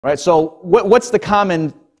Right? So what's the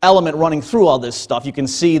common element running through all this stuff? You can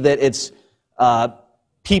see that it's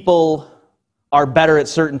people are better at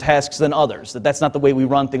certain tasks than others. That's not the way we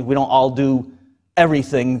run things. We don't all do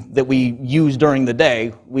everything that we use during the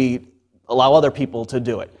day. We allow other people to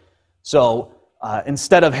do it. So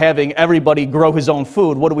instead of having everybody grow his own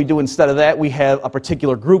food, what do we do instead of that? We have a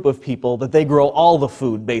particular group of people that they grow all the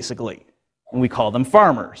food, basically. And we call them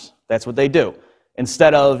farmers. That's what they do.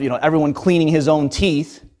 Instead of everyone cleaning his own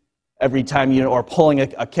teeth every time or pulling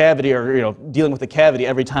a cavity or dealing with a cavity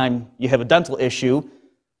every time you have a dental issue,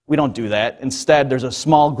 we don't do that. Instead, there's a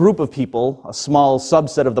small group of people, a small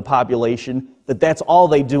subset of the population, that's all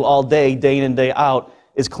they do all day, day in and day out,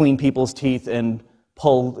 is clean people's teeth and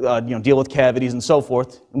pull, deal with cavities and so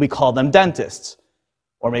forth, and we call them dentists.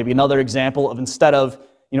 Or maybe another example of instead of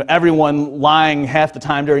everyone lying half the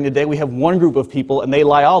time during the day, we have one group of people and they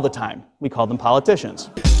lie all the time. We call them politicians.